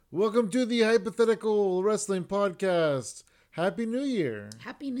Welcome to the Hypothetical Wrestling Podcast. Happy New Year.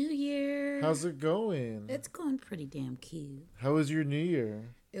 Happy New Year. How's it going? It's going pretty damn cute. How was your New Year?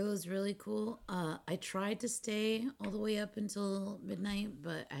 It was really cool. I tried to stay all the way up until midnight,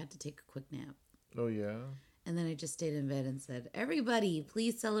 but I had to take a quick nap. Oh, yeah? And then I just stayed in bed and said, everybody,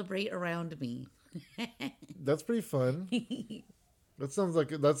 please celebrate around me. That's pretty fun. That sounds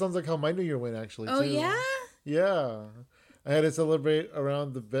like how my New Year went, actually, Oh, too. yeah? Yeah. I had to celebrate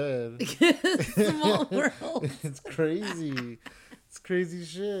around the bed. Small world. It's crazy. It's crazy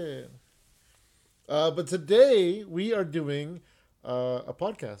shit. But today we are doing a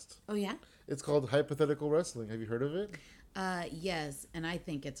podcast. Oh, yeah? It's called Hypothetical Wrestling. Have you heard of it? Yes, and I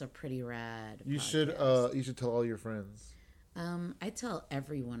think it's a pretty rad You podcast. should tell all your friends. I tell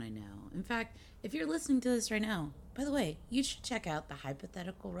everyone I know. In fact, if you're listening to this right now, by the way, you should check out the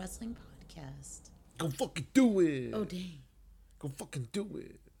Hypothetical Wrestling Podcast. Go fucking do it. Oh, dang. Go fucking do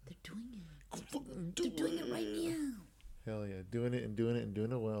it. They're doing it. Go fucking do They're doing it right now. Hell yeah. Doing it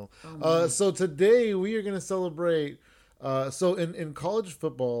well. Oh, so today we are going to celebrate. So in college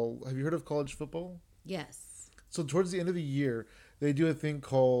football, have you heard of college football? Yes. So towards the end of the year, they do a thing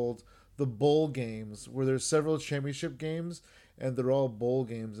called the bowl games, where there's several championship games, and they're all bowl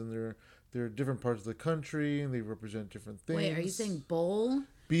games, and they're different parts of the country, and they represent different things. Wait, are you saying bowl?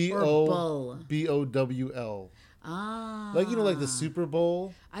 B-O-W-L? Ah. Like, like the Super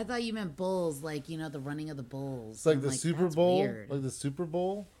Bowl. I thought you meant bulls, like, the running of the bulls. It's like I'm the Super that's Bowl. weird. Like the Super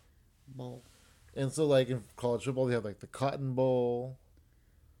Bowl. Bowl. And so, like, in college football, they have, like, the Cotton Bowl.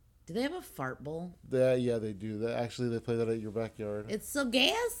 Do they have a fart bowl? Yeah, they do. They play that at your backyard. It's so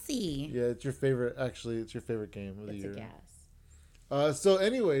gassy. Yeah, it's your favorite game of the year. It's a gas. So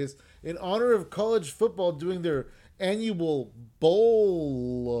anyways, in honor of college football doing their annual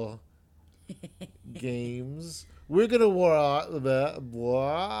bowl games, we're gonna watch that.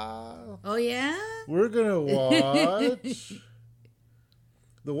 Oh, yeah? We're gonna watch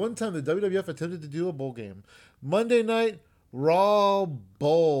the one time the WWF attempted to do a bowl game. Monday Night Raw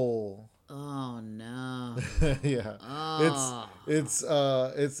Bowl. Oh, no. Yeah. Oh. It's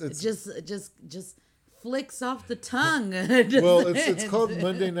just flicks off the tongue. well, it's called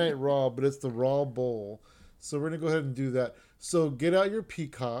Monday Night Raw, but it's the Raw Bowl. So we're gonna go ahead and do that. So get out your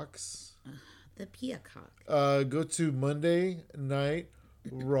peacocks. The peacock. Go to Monday Night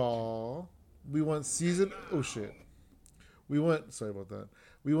Raw. We want season. Oh shit. Sorry about that.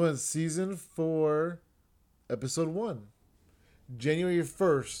 We want season 4, episode 1, January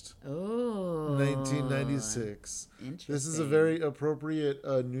 1st, Oh. 1996. Interesting. This is a very appropriate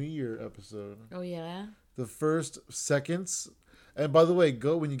New Year episode. Oh, yeah? The first seconds. And by the way,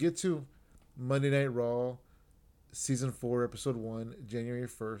 go when you get to Monday Night Raw, season 4, episode 1, January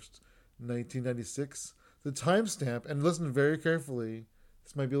 1st, 1996. The timestamp, and listen very carefully.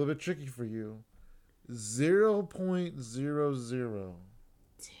 This might be a little bit tricky for you. 0.00.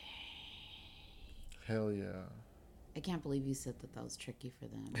 Hell yeah. I can't believe you said that was tricky for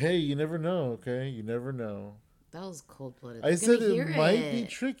them. Hey, you never know, okay? You never know. That was cold-blooded. I said it might be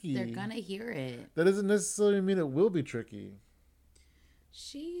tricky. They're gonna hear it. That doesn't necessarily mean it will be tricky.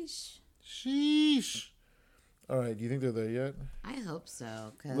 Sheesh. All right, do you think they're there yet? I hope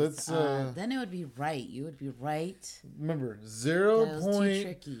so, because then it would be right. You would be right. Remember, That was too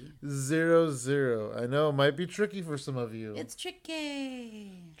tricky. 0.00. I know it might be tricky for some of you. It's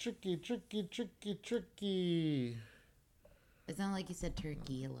tricky. Tricky. It sounded like you said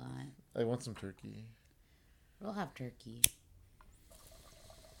turkey a lot. I want some turkey. We'll have turkey.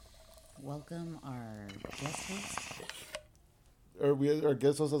 Welcome our guest host. Our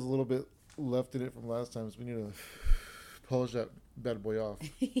guest host has a little bit left in it from last time, so we need to polish that bad boy off.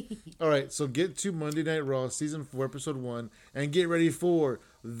 All right, so get to Monday Night Raw, season 4, episode 1, and get ready for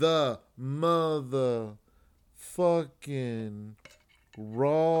the motherfucking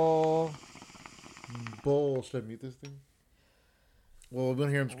Raw Bowl. Should I mute this thing? Well, we're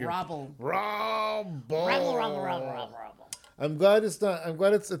gonna hear him scream. Robble. Raw Bowl. Robble. I'm glad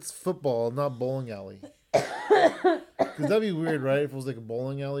it's football, not bowling alley. Because that'd be weird, right? If it was like a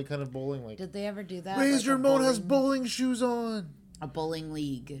bowling alley kind of bowling. Like, Did they ever do that? Razor like Ramon has bowling shoes on. a bowling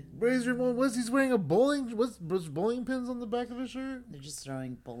league. Razor Ramon, he's wearing a bowling? What's bowling pins on the back of his shirt? They're just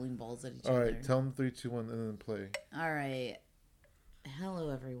throwing bowling balls at each other. All right, tell him 3, 2, 1, and then play. All right. Hello,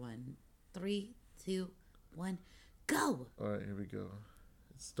 everyone. 3, 2, 1, go! All right, here we go.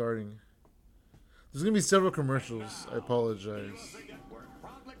 It's starting. There's gonna be several commercials. I apologize.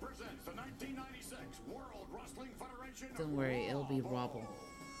 Don't worry, it'll be Robble.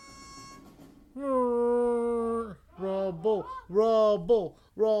 Raw Bull.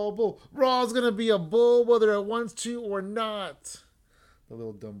 Raw's gonna be a bull whether it wants to or not. The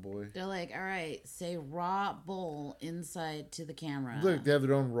little dumb boy. They're like, all right, say Raw Bull inside to the camera. Look, they have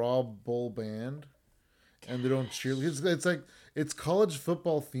their own Raw Bull band and their own cheerleaders. It's like, it's college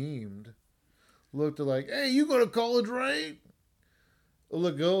football themed. Look, they're like, hey, you go to college, right? Oh,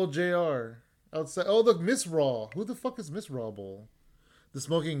 look, go JR. Outside. Oh, look, Miss Raw. Who the fuck is Miss Raw Bull? The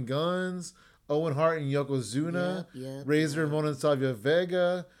Smoking Guns, Owen Hart and Yokozuna, Razor Ramon and Savio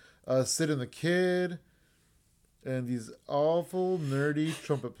Vega, Sid and the Kid, and these awful, nerdy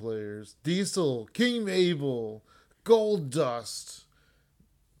trumpet players. Diesel, King Mabel, Gold Dust.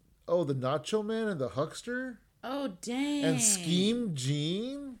 Oh, the Nacho Man and the Huckster? Oh, dang. And Scheme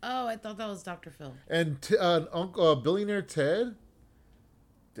Gene? Oh, I thought that was Dr. Phil. And Uncle Billionaire Ted?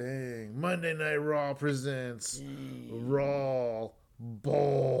 Dang. Monday Night Raw presents Raw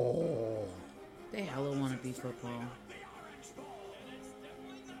Bowl. They hella want to be football.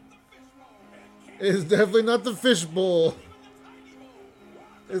 It's definitely not the fish bowl.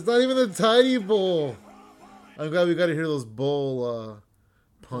 It's not even the tiny bowl. I'm glad we got to hear those bowl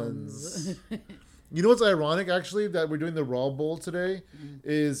puns. You know what's ironic, actually, that we're doing the Raw Bowl today?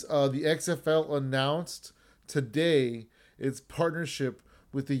 Is the XFL announced today its partnership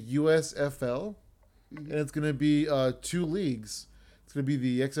with the USFL. And it's going to be 2 leagues. It's going to be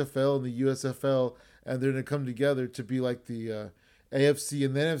the XFL and the USFL. And they're going to come together to be like the AFC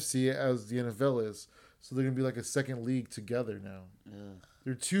and the NFC as the NFL is. So they're going to be like a second league together now.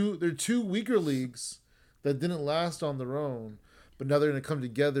 They're two weaker leagues that didn't last on their own. But now they're going to come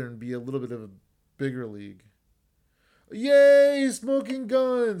together and be a little bit of a bigger league. Yay! Smoking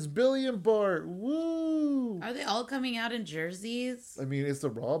Guns! Billy and Bart! Woo! Are they all coming out in jerseys? I mean, it's the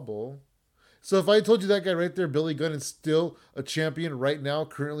Raw Bowl. So if I told you that guy right there, Billy Gunn, is still a champion right now,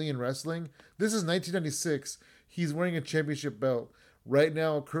 currently in wrestling. This is 1996. He's wearing a championship belt. Right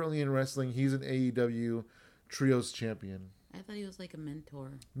now, currently in wrestling, he's an AEW Trios champion. I thought he was like a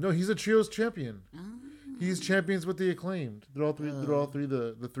mentor. No, he's a Trios champion. Oh. He's champions with the Acclaimed. They're all three. They're all three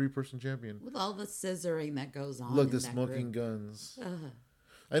the 3-person champion. With all the scissoring that goes on. Look, the Smoking Guns. Ugh.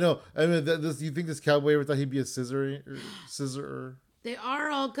 I know. I mean, you think this cowboy ever thought he'd be a scissorer? They are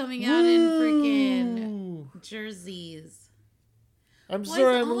all coming out in freaking jerseys. I'm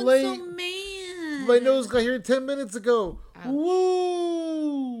sorry, I'm late. So mad? My nose got here 10 minutes ago. Ouch.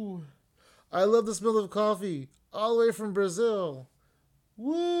 Woo! I love the smell of coffee. All the way from Brazil.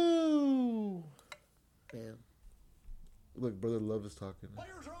 Woo! Boo. Look, Brother Love is talking.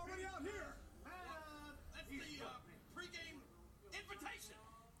 Players are already out here. That's the pregame invitation.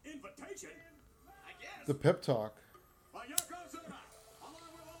 Invitation? I guess. The pep talk. Yokozuna,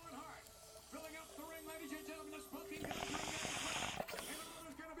 along with Owen Hart, filling up the ring, ladies and gentlemen,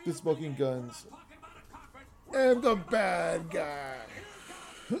 The Smoking Guns. And the bad guy.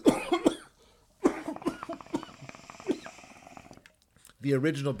 The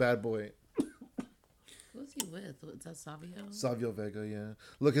original bad boy. Who's he with? What's that, Savio? Savio Vega, yeah.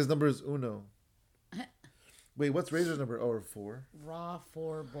 Look, his number is uno. Wait, what's Razor's number? Oh, or 4? Raw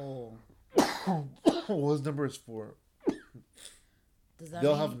 4 Bowl. Well, his number is 4.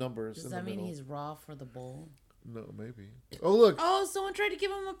 They'll have numbers. Does that mean he's raw for the bowl? No, maybe. Oh, look. Oh, someone tried to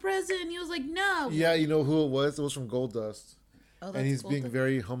give him a present and he was like, no. Yeah, you know who it was? It was from Gold Dust. Oh, and he's being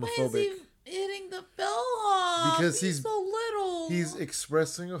very homophobic. Why is he hitting the bellhop? Because he's so little. He's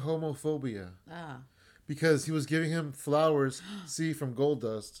expressing a homophobia. Ah. Because he was giving him flowers, see, from Gold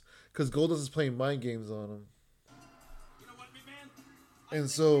Dust. Because Gold Dust is playing mind games on him. You know what, big man? And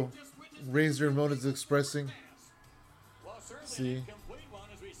so, Razor Ramon is expressing. Well, certainly See? a complete one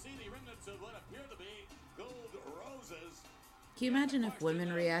as we see the remnants of what appear to be gold roses. Can you imagine if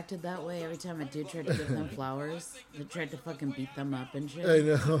women reacted that way every time a dude tried to give them flowers? They tried to fucking beat them up and shit. I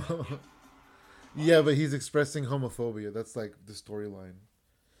know. Yeah, but he's expressing homophobia. That's like the storyline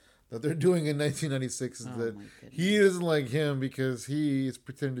that they're doing in 1996 is that he doesn't like him because he is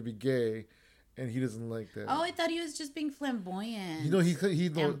pretending to be gay, and he doesn't like that. Oh, I thought he was just being flamboyant. You know,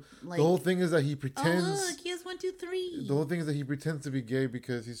 the whole thing is that he pretends. Oh, look, he has 1, 2, 3. The whole thing is that he pretends to be gay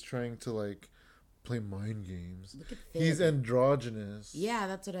because he's trying to like play mind games. Look at He's androgynous. Yeah,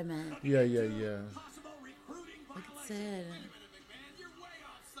 that's what I meant. Yeah. Look at Sid.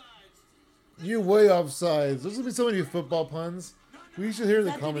 You're way offsides. There's gonna be so many football puns. We should hear the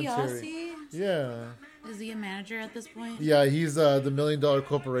Is that commentary. DiBiase? Yeah. Is he a manager at this point? Yeah, he's the $1 Million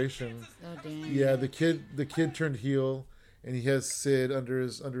Corporation. Oh damn. Yeah, the kid turned heel, and he has Sid under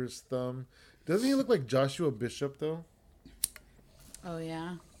his thumb. Doesn't he look like Joshua Bishop though? Oh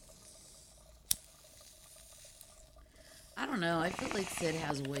yeah. I don't know. I feel like Sid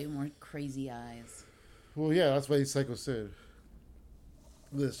has way more crazy eyes. Well, yeah, that's why he's Psycho Sid.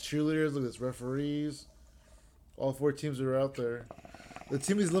 Look at this cheerleaders. Look at this referees. All 4 teams are out there. The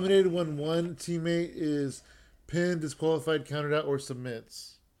team is eliminated when one teammate is pinned, disqualified, counted out, or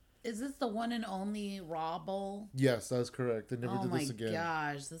submits. Is this the one and only Raw Bowl? Yes, that's correct. They never Oh did my this again.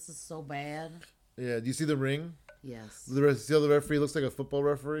 gosh, this is so bad. Yeah, do you see the ring? Yes. See how the referee looks like a football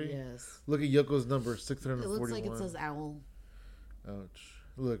referee? Yes. Look at Yoko's number, It 641. looks like it says owl. Ouch.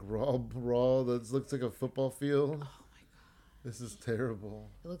 Look, raw. That looks like a football field. Oh my god. This is terrible.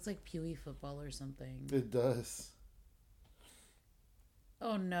 It looks like Pewee football or something. It does.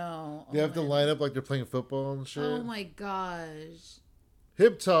 Oh no. They have to line up like they're playing football and shit. Oh my gosh.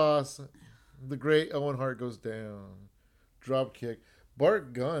 Hip toss. The great Owen Hart goes down. Drop kick.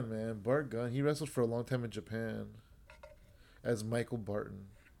 Bart Gunn, man. Bart Gunn. He wrestled for a long time in Japan as Michael Barton.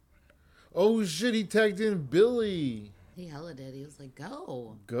 Oh shit, he tagged in Billy. He hella did. He was like,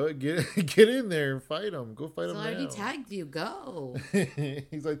 go. Go get in there and fight him. Go fight him So I now. already tagged you. Go.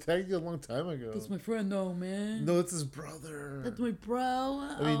 He's like, tagged you a long time ago. That's my friend though, man. No, it's his brother. That's my bro.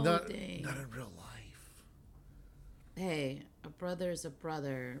 I mean, not dang. in real life. Hey, a brother is a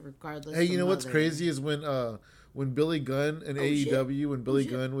brother, regardless. Hey, you of know what's mother. crazy is when Billy Gunn in AEW, when Billy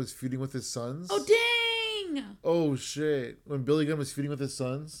Gunn was feuding with his sons. Oh dang! Oh shit! When Billy Gunn was feuding with his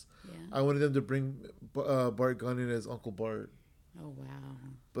sons, Yeah. I wanted them to bring Bart Gunn in as Uncle Bart, Oh wow.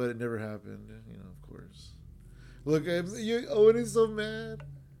 but it never happened. You know, of course. Look, Owen is so mad,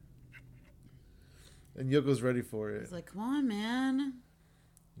 and Yoko's ready for it. He's like, come on, man.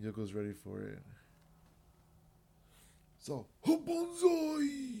 Yoko's ready for it. So, Habonzai!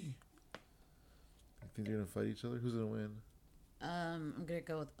 You think they're gonna fight each other? Who's gonna win? I'm gonna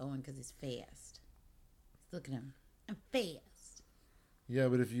go with Owen because he's fast. Look at him. I'm fast. Yeah,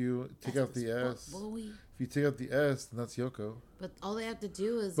 but if you take out the S, Boy. if you take out the S, then that's Yoko. But all they have to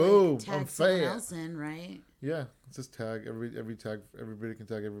do is Boom, like, I'm tag someone fast. else in, right? Yeah, it's just tag every tag. Everybody can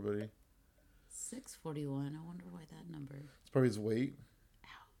tag everybody. 641. I wonder why that number. It's probably his weight.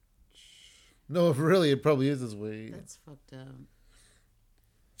 Ouch. No, really, it probably is his weight. That's fucked up.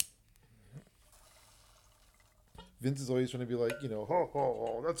 Vince is always trying to be like, ho, ho,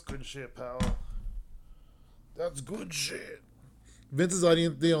 ho, that's good shit, pal. That's good shit. Vince's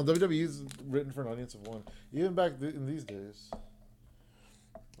audience, WWE is written for an audience of one. Even back in these days.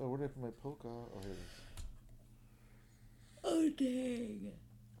 Oh, where did I put my polka? Oh, here it is. Oh, dang.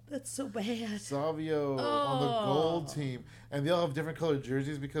 That's so bad. Savio on the gold team. And they all have different colored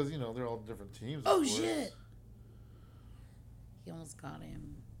jerseys because, they're all different teams. Oh, shit. He almost got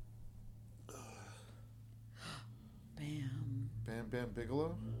him. Bam. Bam Bam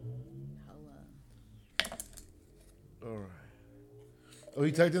Bigelow? Hella. Alright. Oh,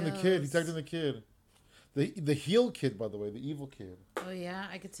 he tagged in the kid. He tagged in the kid. The heel kid, by the way, the evil kid. Oh, yeah?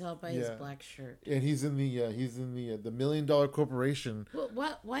 I could tell by his black shirt. And he's in the $1 million corporation.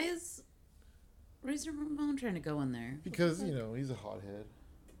 What? Why is Razor Ramon trying to go in there? Because, he's a hothead.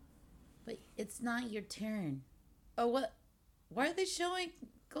 But it's not your turn. Oh, what? Why are they showing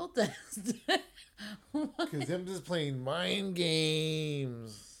Goldust? Because him just playing mind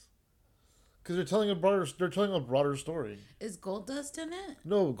games. Because they're telling a broader story. Is Goldust in it?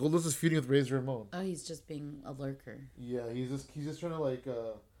 No, Goldust is feuding with Razor Ramon. Oh, he's just being a lurker. Yeah, he's just trying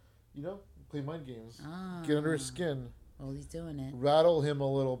to play mind games. Ah. Get under his skin. Well, he's doing it. Rattle him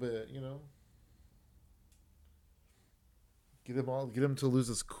a little bit, Get him to lose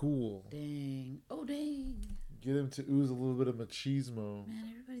his cool. Dang. Oh, dang. Get him to ooze a little bit of machismo. Man,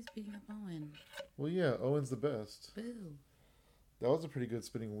 everybody's beating up Owen. Well, yeah, Owen's the best. Boo. That was a pretty good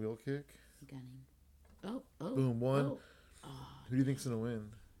spinning wheel kick. Got him. Oh. Boom, one. Oh. Who do you think's gonna win?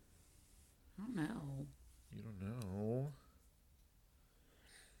 I don't know. You don't know.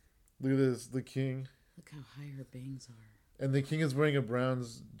 Look at this, the king. Look how high her bangs are. And the king is wearing a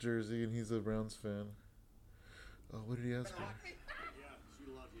Browns jersey, and he's a Browns fan. Oh, what did he ask for? Yeah, she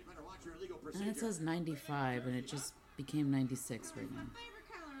loves you. You better watch your legal And procedure. it says 95, and it just became 96 right now. Favorite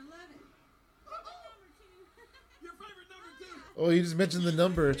color, I love it. Your favorite number 2. Oh, you just mentioned the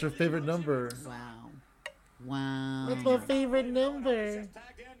number. It's her favorite number. Wow. Wow. That's my favorite number. Tag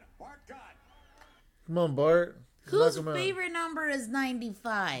in Bart Gunn. Come on, Bart. Whose Knock him out. favorite number is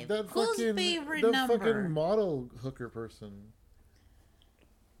 95? That Whose fucking, favorite that number? fucking model hooker person.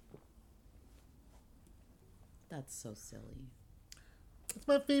 That's so silly. It's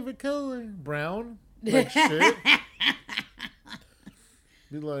my favorite color. Brown. Like shit.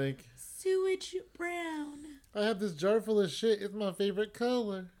 Be like, Sewage brown. I have this jar full of shit. It's my favorite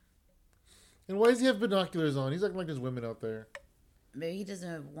color. And why does he have binoculars on? He's acting like there's women out there. Maybe he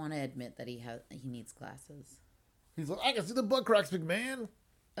doesn't want to admit that he needs glasses. He's like, I can see the butt cracks, big man.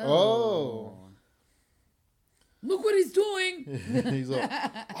 Oh. Look what he's doing. He's like,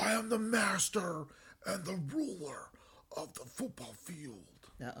 I am the master and the ruler of the football field.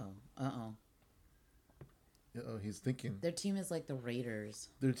 Uh-oh. Uh-oh, he's thinking. Their team is like the Raiders.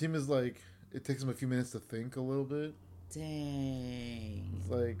 Their team is like, it takes them a few minutes to think a little bit. Dang. It's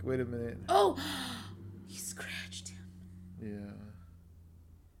like, wait a minute. Oh! He scratched him. Yeah.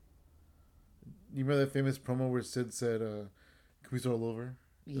 You remember that famous promo where Sid said, can we start all over?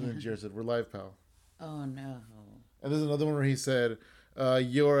 Yeah. And then Jared said, we're live, pal. Oh, no. And there's another one where he said,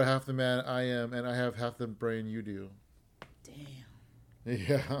 you're half the man I am, and I have half the brain you do. Damn.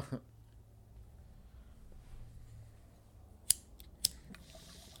 Yeah.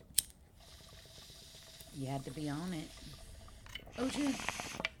 You had to be on it. Oh, shit.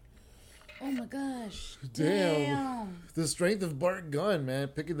 Oh, my gosh. Damn. The strength of Bart Gunn, man.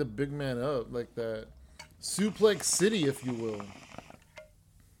 Picking the big man up like that. Suplex City, if you will.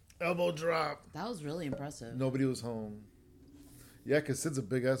 Elbow drop. That was really impressive. Nobody was home. Yeah, because Sid's a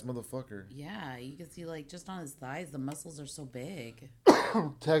big-ass motherfucker. Yeah, you can see, like, just on his thighs, the muscles are so big.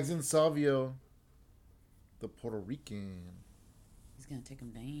 Tags in Savio, the Puerto Rican. He's going to take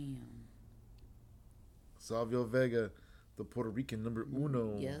him down. Savio Vega, the Puerto Rican number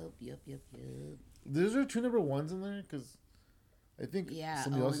uno. Yep. Those are 2 number 1s in there? Because I think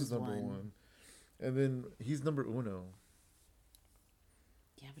somebody else is Owen's number 1. And then he's number uno.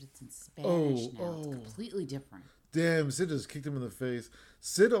 Yeah, but it's in Spanish now. It's oh. completely different. Damn, Sid just kicked him in the face.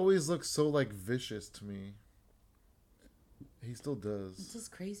 Sid always looks so, like, vicious to me. He still does. It's his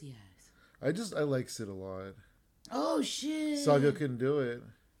crazy eyes. I like Sid a lot. Oh, shit. Savio couldn't do it.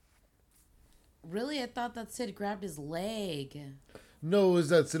 Really? I thought that Sid grabbed his leg. No, it was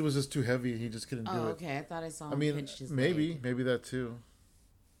that Sid was just too heavy. He just couldn't do it. Okay. I thought I saw him pinch his maybe. leg. Maybe that too.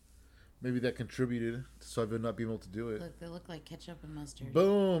 Maybe that contributed to Savio not being able to do it. Look, they look like ketchup and mustard.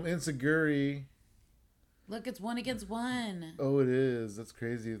 Boom! Insecurity. Look, it's 1 against 1. Oh, it is. That's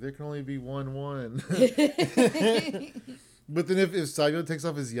crazy. There can only be 1-1. But then if Savio takes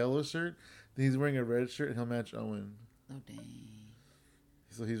off his yellow shirt, then he's wearing a red shirt and he'll match Owen. Oh, dang.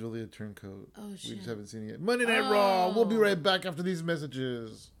 So he's really a turncoat. Oh, shit. We just haven't seen it yet. Monday Night Raw. We'll be right back after these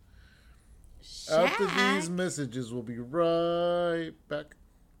messages. After these messages, we'll be right back.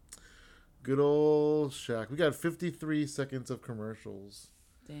 Good old Shaq. We got 53 seconds of commercials.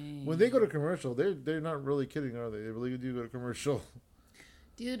 Dang. When they go to commercial, they're not really kidding, are they? They really do go to commercial.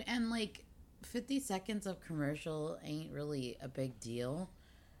 Dude, and like 50 seconds of commercial ain't really a big deal.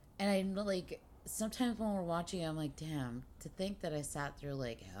 And I'm like, sometimes when we're watching, I'm like, damn, to think that I sat through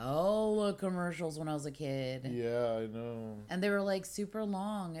like hella commercials when I was a kid. Yeah, I know. And they were like super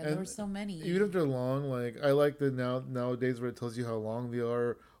long, and there were so many. Even if they're long, like I like the nowadays where it tells you how long they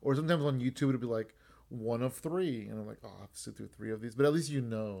are. Or sometimes on YouTube it'll be like 1 of 3, and I'm like, oh, I have to sit through 3 of these. But at least you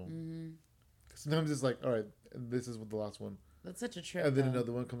know. Mm-hmm. Sometimes it's like, all right, this is the last one. That's such a trip. And then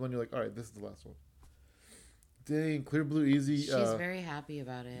another one comes on, you're like, all right, this is the last one. Dang, Clear Blue Easy. She's very happy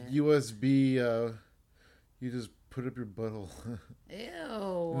about it. USB. You just put up your butthole.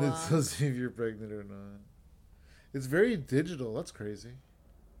 Ew. And it tells you if you're pregnant or not. It's very digital. That's crazy.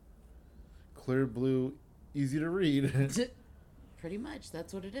 Clear Blue, easy to read. Pretty much.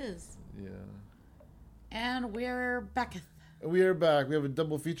 That's what it is. Yeah. And we're back. And we are back. We have a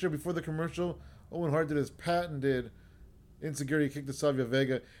double feature. Before the commercial, Owen Hart did his patented insecurity kick to Savio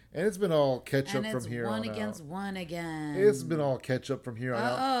Vega. And it's been all catch-up from here on out. And it's 1 against 1 again. It's been all catch-up from here on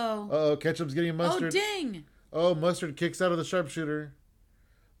out. Uh-oh. Ketchup's getting Mustard. Oh, dang. Oh, Mustard kicks out of the sharpshooter.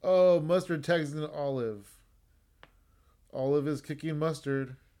 Oh, Mustard tags in Olive. Olive is kicking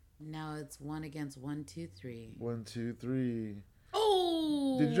Mustard. Now it's 1 against 1, 2, 3. 1, 2, 3.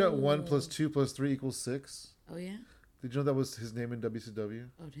 Oh! Did you know 1 + 2 + 3 = 6? Oh, yeah? Did you know that was his name in WCW?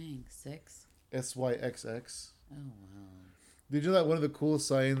 Oh, dang. 6? SYXX. Oh, wow. Did you know that one of the coolest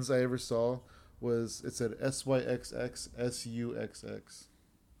signs I ever saw was it said SYXX SUXX?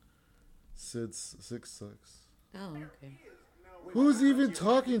 Sid's 6 sucks. Oh, okay. Who's he even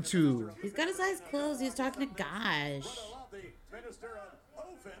talking to? He's got his eyes closed. He's talking to Gosh.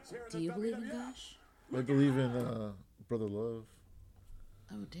 Do you believe in Gosh? I believe in Brother Love.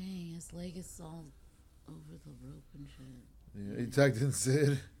 Oh, dang. His leg is all over the rope and shit. Yeah, he tagged in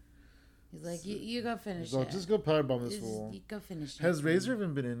Sid. He's like, you go finish So it. Just go powerbomb this fool. You go finish it. Has Razor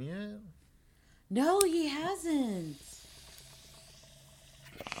even been in yet? No, he hasn't.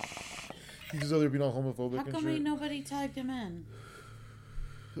 He's just over there being all homophobic How and come shit. ain't nobody tagged him in?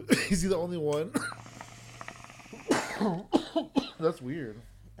 Is he the only one? That's weird.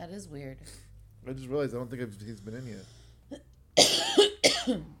 That is weird. I just realized I don't think he's been in yet.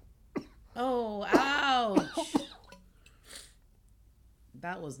 Oh, ouch.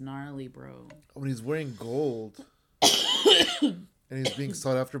 That was gnarly, bro. When he's wearing gold and he's being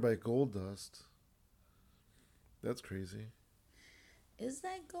sought after by Gold Dust. That's crazy. Is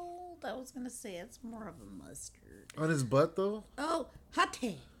that gold? I was gonna say it's more of a mustard. On his butt, though? Oh,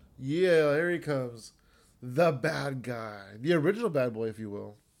 hate. Yeah, here he comes. The bad guy. The original bad boy, if you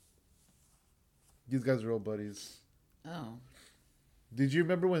will. These guys are old buddies. Oh. Did you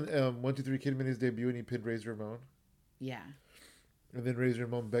remember when 123 Kid made his debut and he pinned Razor Ramon? Yeah. And then Razor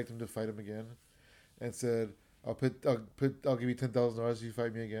Ramon begged him to fight him again, and said, "I'll give you $10,000 if you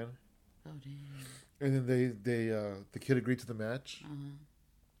fight me again." Oh damn. And then the Kid agreed to the match. Uh-huh.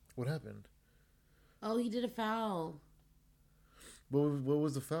 What happened? Oh, he did a foul. What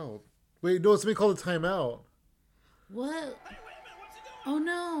was the foul? Wait, no, somebody called a timeout. What? Oh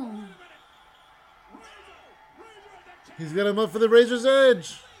no. He's got him up for the Razor's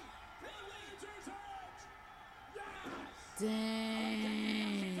Edge.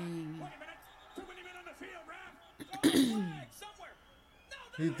 Dang.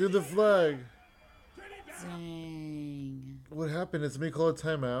 He threw the flag. Dang. What happened? Did somebody call a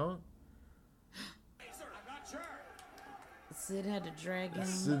timeout? Sid had to drag him.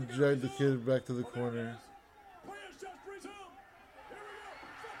 Sid dragged the Kid back to the corner.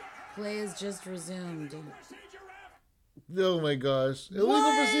 Play has just resumed. Oh my gosh. Illegal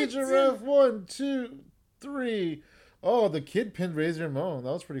What? procedure, ref. 1, 2, 3. Oh, the Kid pinned Razor Ramon.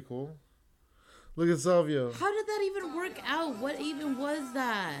 That was pretty cool. Look at Savio. How did that even work out? What even was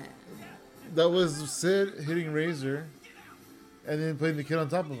that? That was Sid hitting Razor and then putting the Kid on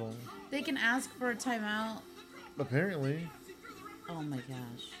top of him. They can ask for a timeout. Apparently. Oh my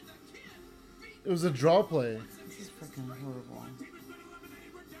gosh. It was a draw play. This is freaking horrible.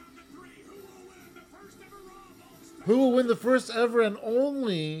 Who will win the first ever and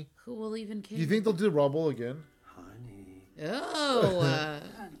only? Who will even care? Do you think they'll do Raw Bowl again? Oh.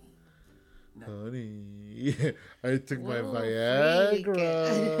 Honey. I took my Whoa,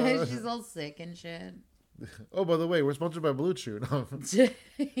 Viagra. She's all sick and shit. Oh, by the way, we're sponsored by Blue Chew. No.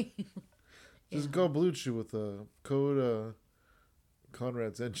 Just go Blue Chew with the code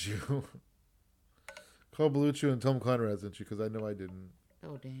Conrad sent you. Call Blue Chew and tell them Conrad sent you, because I know I didn't.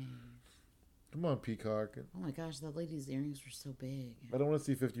 Oh, dang. Come on, Peacock. Oh my gosh, that lady's earrings were so big. I don't want to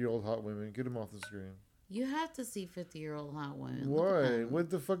see 50-year-old hot women. Get them off the screen. You have to see 50-year-old hot women. Why? What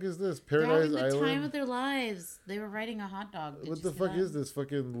the fuck is this? They're Paradise having the time Island? of their lives. They were riding a hot dog. Did What you the see fuck that? is this?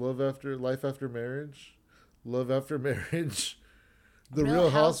 Fucking life after marriage? Love after marriage? The Real Real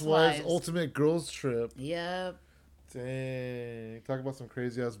Housewives Housewives. Ultimate Girls Trip. Yep. Dang. Talk about some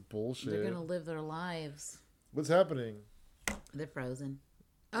crazy ass bullshit. They're going to live their lives. What's happening? They're frozen.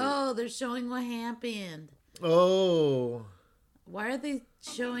 Oh, they're showing what happened. Oh. Why are they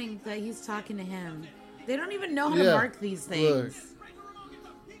showing that he's talking to him? They don't even know how to Yeah, mark these things. look.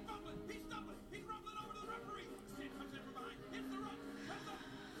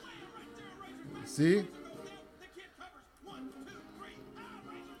 See?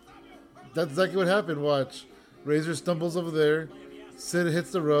 That's exactly what happened. Watch. Razor stumbles over there. Sid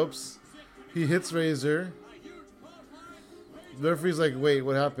hits the ropes. He hits Razor. The referee's like, wait,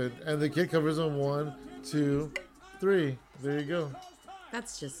 what happened? And the Kid covers him 1, 2, 3. There you go.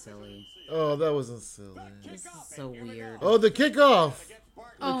 That's just silly. Oh, that wasn't silly. This is so weird. Oh, the kickoff!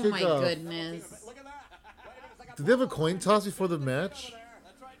 Oh my kickoff. goodness. Did they have a coin toss before the match?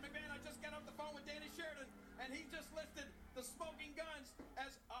 That's right, McMahon. I just got off the phone with Danny Sheridan, and he just listed the Smoking Guns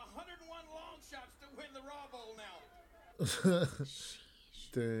as 101 long shots to win the Raw Bowl now.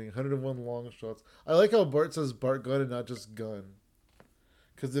 Dang, 101 long shots. I like how Bart says Bart Gun and not just gun.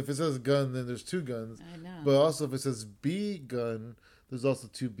 Because if it says gun, then there's 2 guns. I know. But also, if it says B gun, there's also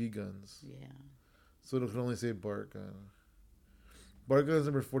 2 B guns. Yeah. So it can only say Bart Gun. Bart Gun is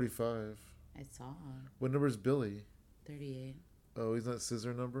number 45. I saw. What number is Billy? 38. Oh, he's not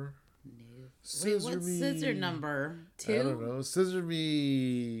scissor number? No. Scissor Wait, what's me. scissor number? 2? I don't know. Scissor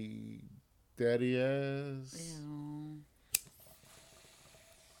me, daddy ass. Ew.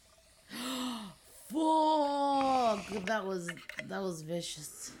 Fuck! That was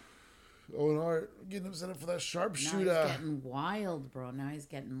vicious. Owen Hart getting him set up for that Now sharpshooter. he's getting wild, bro. Now he's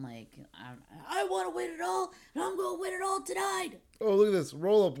getting like, I want to win it all, and I'm going to win it all tonight. Oh, look at this.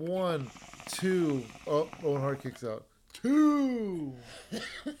 Roll up 1, 2. Oh, Owen Hart kicks out. 2.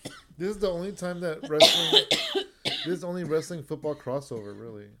 This is the only time that wrestling. This is the only wrestling football crossover,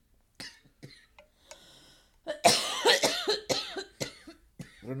 really.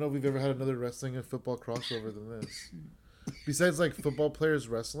 I don't know if we've ever had another wrestling and football crossover than this. Besides, like, football players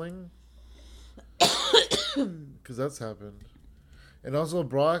wrestling. Because that's happened. And also,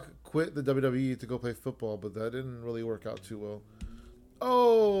 Brock quit the WWE to go play football, but that didn't really work out too well.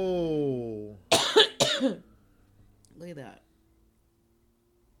 Oh! Look at that.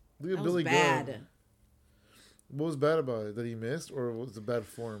 Look at That Billy was bad. Gunn. What was bad about it? That he missed, or was it bad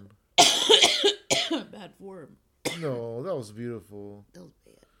form? Bad form. No, that was beautiful. That was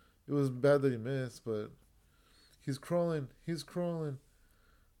bad. It was bad that he missed, but he's crawling. He's crawling.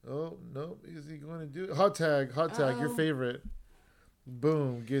 Oh, no. Is he going to do it? Hot tag. Hot tag. Your favorite.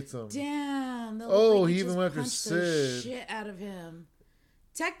 Boom. Gets him. Damn. That Oh, like he even went after punched the Sid. shit out of him.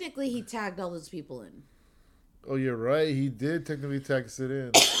 Technically, he tagged all those people in. Oh, you're right. He did technically tag Sid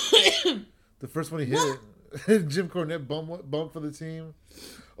in. The first one he hit. Jim Cornette bump for the team.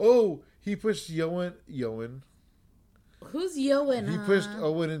 Oh, he pushed Yoan. Who's Yoan? He pushed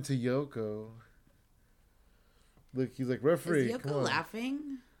Owen into Yoko. Look, he's like, referee. Is Yoko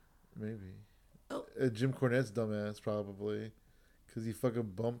laughing? Maybe. Oh. Jim Cornette's dumbass, probably. Because he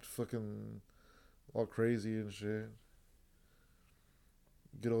fucking bumped fucking all crazy and shit.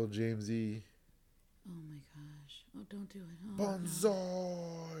 Good old James E. Oh my gosh. Oh, don't do it. Oh,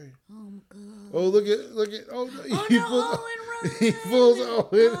 Bonsai. No. Oh my god. Oh, look at. Oh, no. Owen, He pulls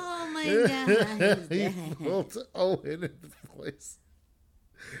Owen. Oh my god. He pulls Owen into place.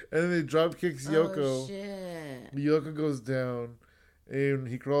 And then he drop kicks Yoko. Oh shit. Yoko goes down. And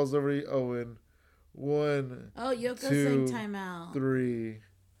he crawls over to Owen. 1, Oh, Yoko's 2, saying timeout. 3.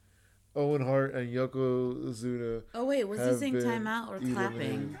 Owen Hart and Yokozuna. Oh wait, was he have saying been timeout or clapping?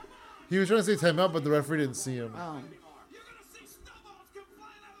 eliminated. He was trying to say timeout, but the referee didn't see him. Oh. You're gonna see snowballs come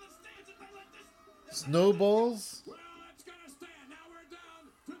flying out of the stands if they let this. Snowballs? Well, it's gonna stand. Now we're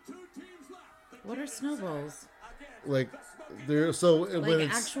down to 2 teams left. What are snowballs? Like, they're so when Like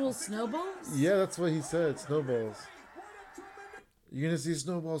it's actual snowballs? yeah, that's what he said. Snowballs. You're gonna see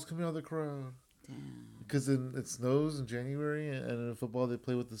snowballs coming out of the crowd. Damn. Because it snows in January, and in football they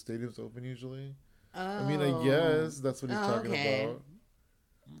play with the stadiums open usually. Oh. I mean, I guess that's what he's talking okay. about.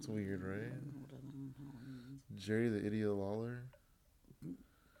 It's weird, right? Jerry the Idiot Lawler.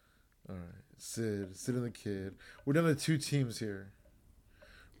 All right, Sid and the Kid. We're down to 2 teams here.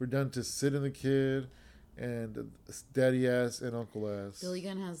 We're down to Sid and the Kid, and Daddy Ass and Uncle Ass. Billy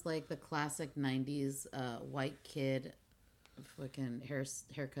Gunn has like the classic '90s white kid, fucking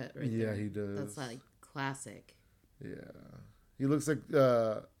haircut. Right Yeah, there. he does. That's like classic. Yeah, he looks like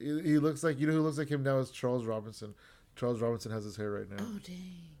he looks like, you know who looks like him now is Charles Robinson. Charles Robinson has his hair right now. Oh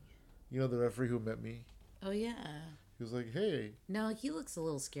dang. You know the referee who met me? Oh yeah. He was like, "Hey, No, he looks a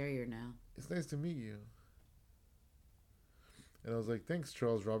little scarier now. it's nice to meet you." And I was like, "Thanks,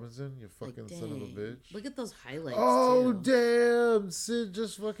 Charles Robinson, you fucking Like, son of a dang. bitch." Look at those highlights. Oh, too. damn. Sid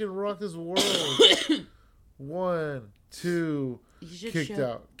just fucking rocked his world. 1, 2. You should Kicked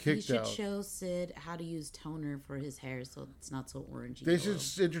out. You should show Sid how to use toner for his hair so it's not so orangey. They should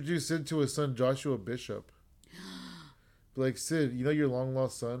introduce Sid to his son, Joshua Bishop. Be like, Sid, you know your long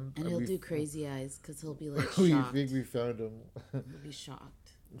lost son? And he'll do crazy eyes because he'll be like We shocked. think we found him. He'll be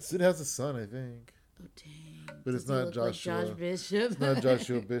shocked. Sid has a son, I think. Oh dang! But it's Does he not look like Joshua. Josh Bishop. It's not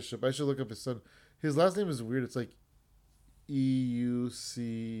Joshua Bishop. I should look up his son. His last name is weird. It's like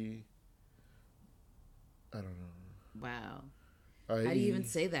EUC. I don't know. Wow. How do you even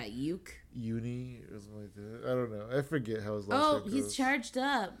say that? Uke? Uni or something like that. I don't know. I forget how his last name goes. He's charged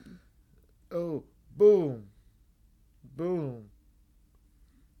up. Oh, boom. Boom.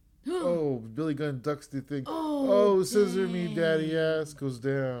 Oh, Billy Gunn ducks the thing. Oh, scissor me, daddy ass goes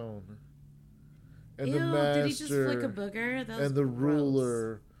down. And Ew, the master did he just flick a booger? That was and the gross.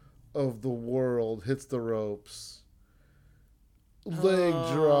 ruler of the world hits the ropes. Leg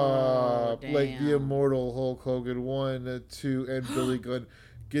drop. Like the damn. immortal Hulk Hogan. 1, 2, and Billy Gunn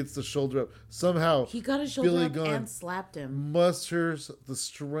gets the shoulder up. Somehow, He got his shoulder Billy up Gunn and slapped him. musters the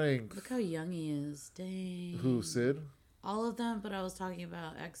strength. Look how young he is. Dang. Who, Sid? All of them, but I was talking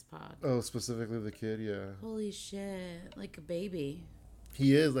about X-Pac. Oh, specifically the kid, yeah. Holy shit. Like a baby.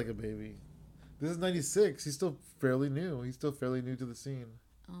 He is like a baby. This is 96. He's still fairly new. He's still fairly new to the scene.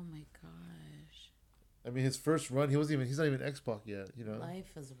 Oh my gosh. I mean, his first run, he's not even X-Pac yet, you know? Life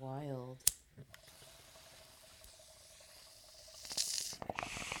is wild.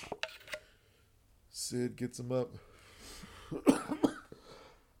 Sid gets him up.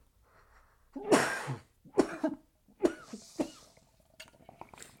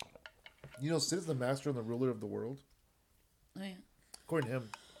 You know, Sid is the master and the ruler of the world. Oh yeah. According to him.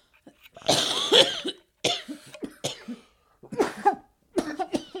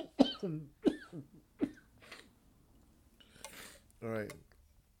 All right.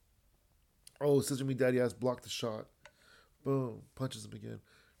 Oh, Scissor Me Daddy Ass blocked the shot. Boom. Punches him again.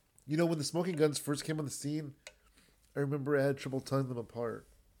 You know, when the Smoking Guns first came on the scene, I remember I had trouble telling them apart.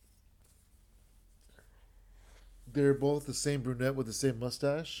 They're both the same brunette with the same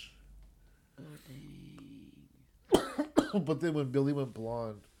mustache. Oh dang. But then when Billy went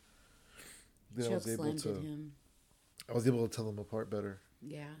blonde, then I was Choke able slammed to. him. I was able to tell them apart better.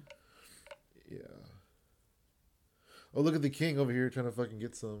 Yeah. Yeah. Oh, look at the king over here trying to fucking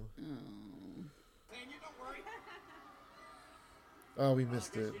get some. Oh. Man, you don't worry. Oh, we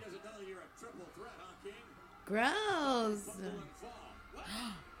missed it. Gross.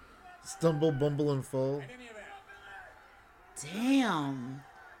 Stumble, bumble, and fall. Damn.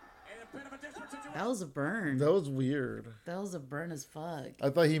 That was a burn. That was weird. That was a burn as fuck. I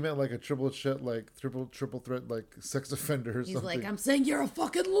thought he meant like a triple threat, like sex offender or He's something. like, I'm saying you're a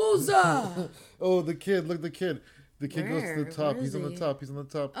fucking loser. Oh, the kid! Look, the kid. The kid goes to Where? the top. Where He's is on the he? top. He's on the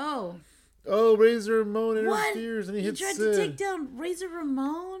top. Oh. Oh, Razor Ramon What? interferes and he hits tried Sid. to take down Razor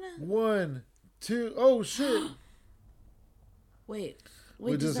Ramon? 1, 2. Oh shit! Wait,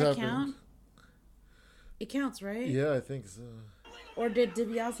 What does just that happened? count? It counts, right? Yeah, I think so. Or did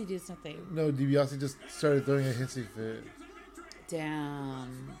DiBiase do something? No, DiBiase just started throwing a hissy fit.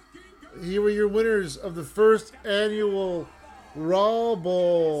 Damn. Here were your winners of the first annual Raw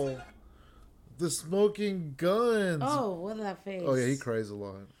Bowl. The Smoking Guns. Oh, what is that face? Oh yeah, he cries a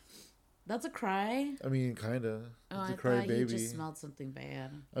lot. That's a cry? I mean, kinda. Oh, It's I a cry thought baby. he just smelled something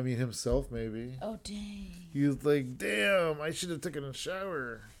bad. I mean, himself maybe. Oh, dang. He was like, "Damn, I should have taken a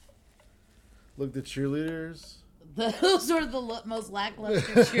shower." Look, the cheerleaders. Those are the most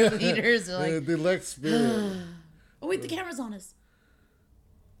lackluster cheerleaders. They're like, They lack spirit. oh, wait, the camera's on us.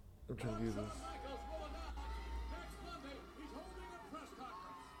 I'm trying to do this. Michaels pulling up. Next Monday, he's holding a press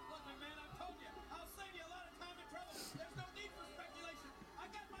conference. Look, man, I told you, I'll save you a lot of time and trouble. There's no need for speculation. I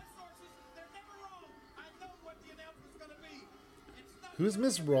got my sources. They're never wrong. I know what the announcement's going to be. It's not Who's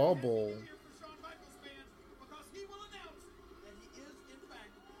Miss Raw Bowl? here for Shawn Michaels fans because he will announce that he is, in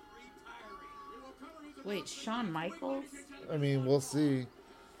fact, retiring. We will cover his Wait, Shawn Michaels? I mean, we'll see.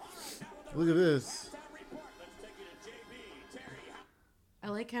 Look at this. I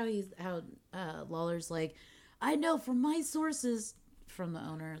like how Lawler's like, I know from my sources, from the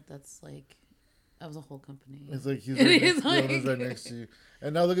owner that's like, of the whole company. It's like he's It right, is next, like- the owner's right next to you.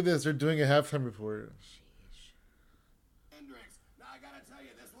 And now look at this. They're doing a halftime report. Hendricks. Now, I got to tell you,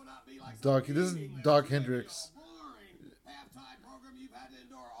 this will not be like Doc, this is Doc Hendricks. boring halftime program you've had to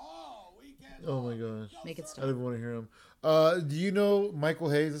endure all weekend. Oh my gosh. Make it I stop. didn't want to hear him. Do you know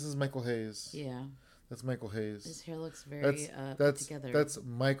Michael Hayes? This is Michael Hayes. Yeah. That's Michael His Hayes. hair looks very put That's together. that's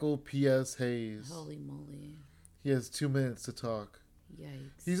Michael P.S. Hayes. Holy moly. He has 2 minutes to talk.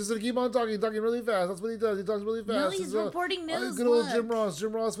 Yikes. He's just gonna keep on talking really fast. That's what he does. He talks really fast. No, he's reporting news, Good old look. Jim Ross.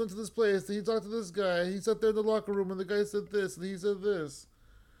 Jim Ross went to this place. He talked to this guy. He sat there in the locker room, and the guy said this, and he said this.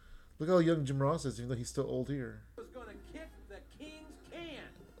 Look how young Jim Ross is, even though he's still old here. Was going to kick the King's can.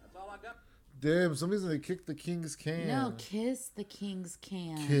 That's all I got. Damn, somebody's gonna kick the King's can. No, kiss the king's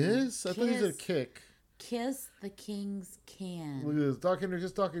can. Kiss? I thought he said Kiss. kick. Kiss the king's can. Look at this. Doc Hendricks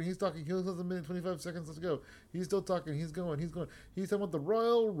is talking. He's talking. He only has a minute, 25 seconds. Let's go. He's still talking. He's going. He's going. He's talking about the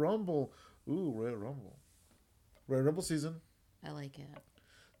Royal Rumble. Ooh, Royal Rumble. Royal Rumble season. I like it.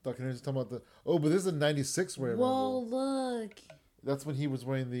 Doc Hendricks is talking about the. Oh, but this is a '96 Royal Whoa, Rumble. look. That's when he was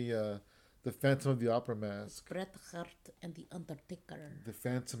wearing the Phantom of the Opera mask. Bret Hart and the Undertaker. The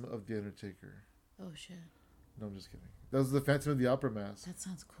Phantom of the Undertaker. Oh, shit. No, I'm just kidding. That was the Phantom of the Opera mask. That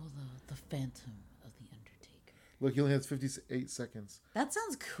sounds cool, though. The Phantom of the Undertaker. Look, he only has 58 seconds. That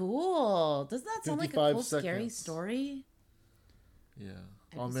sounds cool. Doesn't that sound like a 55 cool, scary seconds. story? Yeah.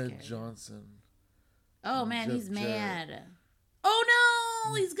 I'd be Ahmed scared. Johnson. Oh, man, Jeff he's Jarrett. mad. Oh,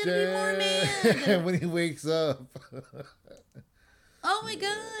 no! He's gonna be more mad. When he wakes up. Oh, my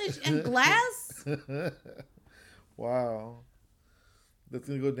gosh. And Glass? Wow. That's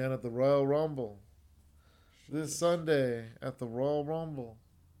going to go down at the Royal Rumble. This Sunday at the Royal Rumble.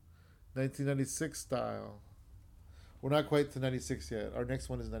 1996 style. We're not quite to 96 yet. Our next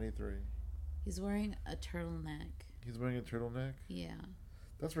one is 93. He's wearing a turtleneck. He's wearing a turtleneck. Yeah.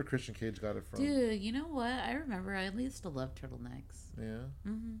 That's where Christian Cage got it from. Dude, you know what? I remember I used to love turtlenecks. Yeah.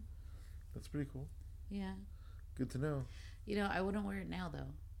 Mm-hmm. That's pretty cool. Yeah. Good to know. You know, I wouldn't wear it now, though.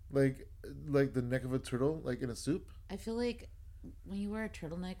 Like the neck of a turtle, like in a soup. I feel like when you wear a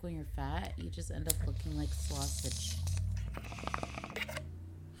turtleneck when you're fat, you just end up looking like sausage.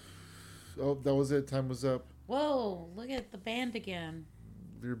 Oh, that was it. Time was up. Whoa, look at the band again.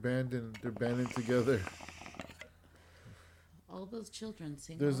 They're banding together. All those children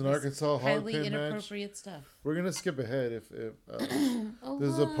sing. There's all an this Arkansas hog highly pin match. inappropriate stuff. We're gonna skip ahead if Oh,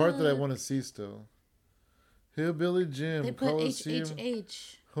 there's a part that I look. want to see still. Hillbilly Jim, They put Coliseum,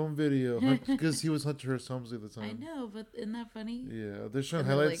 HHH. home video, because he was Hunter Hearst Helmsley at the time. I know, but isn't that funny? Yeah, they're showing And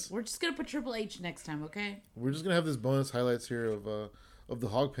they're highlights. like, we're just gonna put Triple H next time, okay? We're just gonna have this bonus highlights here of of the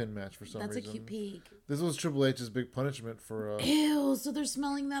hog pen match for some That's reason. a cute peek. This was Triple H's big punishment for. Ew, so they're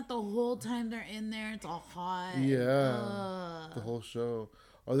smelling that the whole time they're in there. It's all hot. Yeah, Ugh. the whole show.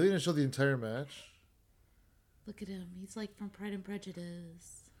 Are they going to show the entire match? Look at him. He's like from Pride and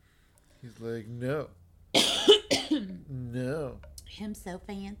Prejudice. He's like, no. No. Him so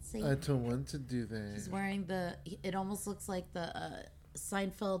fancy. I don't want to do that. He's wearing it almost looks like the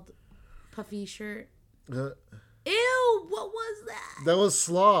Seinfeld puffy shirt. Ew, what was that? That was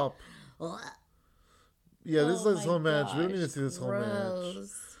slop. Ugh. Yeah, this is like Oh this my whole match. We don't gosh, need to see this whole match.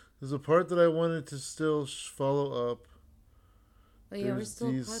 gross. There's a part that I wanted to still follow up. But yeah, we're There's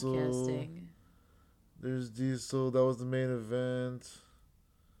still Diesel. podcasting. There's Diesel. That was the main event.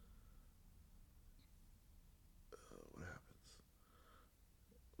 What happens?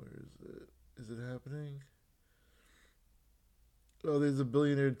 Where is it? Is it happening? Oh, there's a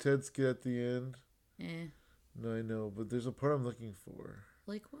billionaire Ted skit at the end. No, I know, but there's a part I'm looking for.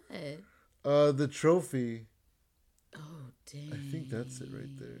 Like what? The trophy. Oh, dang. I think that's it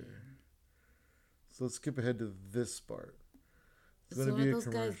right there. So let's skip ahead to this part. It's So going to are be a those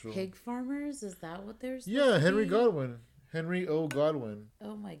guys commercial. pig farmers? Is that what they're supposed Yeah, to Henry be? Godwin. Henry O. Godwin.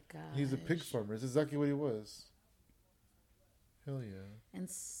 Oh my god. He's a pig farmer. That's exactly what he was. Hell yeah. And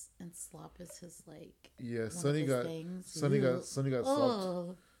slop is his like. Yeah, one of Sonny his got things. Sonny got Ew. Sonny got Oh,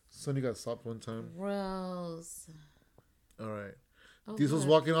 slopped. Sonny got slopped one time. gross. All right. Oh, Diesel's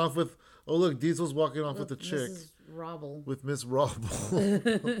look. walking off with. Oh look, Diesel's walking off with the chick. Mrs. Robble. With Miss Robble.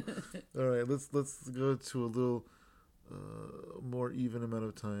 All right, let's go to a little more even amount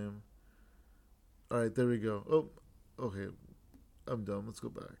of time. All right, there we go. Oh, okay, I'm done. Let's go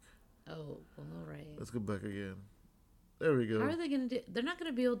back. Oh, well, all right. Let's go back again. There we go. How are they going to do? They're not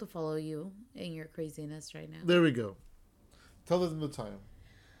going to be able to follow you in your craziness right now. There we go. Tell them the time.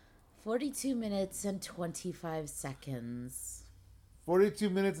 42 minutes and 25 seconds. 42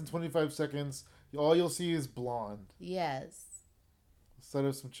 minutes and 25 seconds. All you'll see is blonde. Yes. Side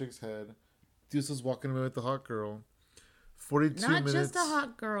of some chick's head. Diesel's walking away with the hot girl. 42 Not minutes. just a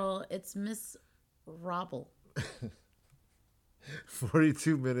hot girl, it's Miss Robble.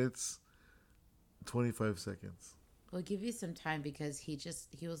 42 minutes, 25 seconds. We'll give you some time because he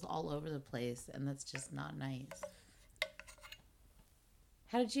was all over the place and that's just not nice.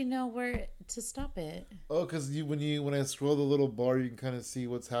 How did you know where to stop it? Oh, because when I scroll the little bar, you can kind of see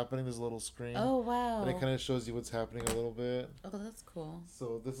what's happening. There's a little screen. Oh, wow. And it kind of shows you what's happening a little bit. Oh, that's cool.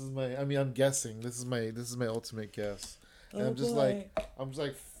 So this is I'm guessing. This is my ultimate guess. And Oh, I'm just boy.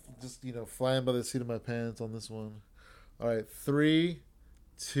 flying by the seat of my pants on this one. All right, 3,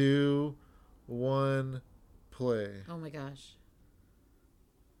 2, 1, play. Oh my gosh.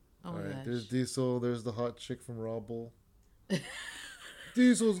 Oh All my right, gosh. there's Diesel. There's the hot chick from Robble.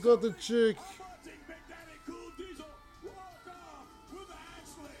 Diesel's got the chick. Big Daddy Cool Diesel, walk off with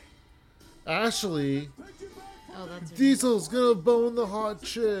Ashley. Oh, that's her. Diesel's gonna bone the hot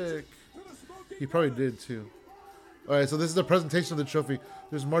chick. He probably did too. All right, so this is the presentation of the trophy.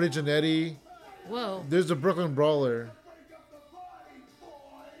 There's Marty Jannetty. Whoa. There's the Brooklyn Brawler.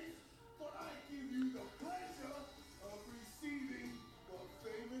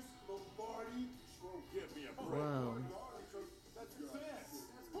 Whoa.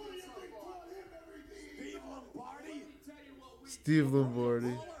 Steve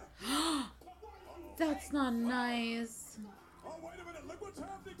Lombardi. That's not nice. Oh, wait a minute, look what's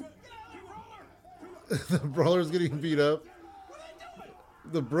happening to Brawler. The Brawler's getting beat up.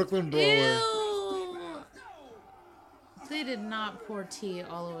 The Brooklyn Brawler. Ew. They did not pour tea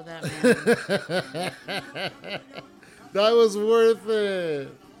all over that man. That was worth it.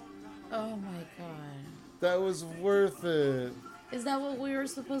 Oh my god. That was worth it. Is that what we were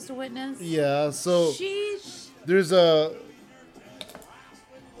supposed to witness? Yeah, so Sheesh. there's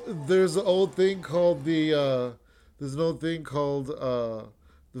an old thing called the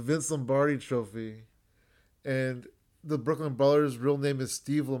Vince Lombardi Trophy, and the Brooklyn Brawler's real name is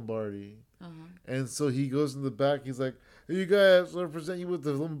Steve Lombardi, and so he goes in the back. He's like, "Hey, you guys, I present you with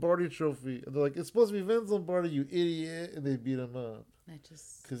the Lombardi Trophy," and they're like, "It's supposed to be Vince Lombardi, you idiot!" And they beat him up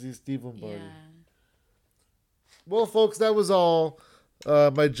because he's Steve Lombardi. Yeah. Well, folks, that was all.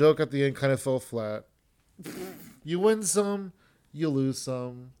 My joke at the end kind of fell flat. You win some, you lose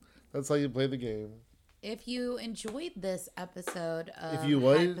some. That's how you play the game. If you enjoyed this episode of If you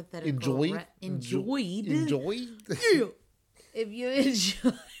what? Hypothetical Enjoyed?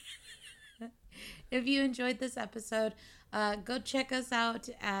 If you enjoyed this episode, go check us out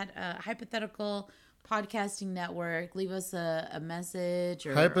at Hypothetical Podcasting Network. Leave us a message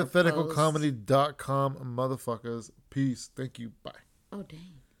or Hypotheticalcomedy.com, motherfuckers. Peace. Thank you. Bye. Oh,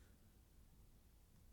 dang.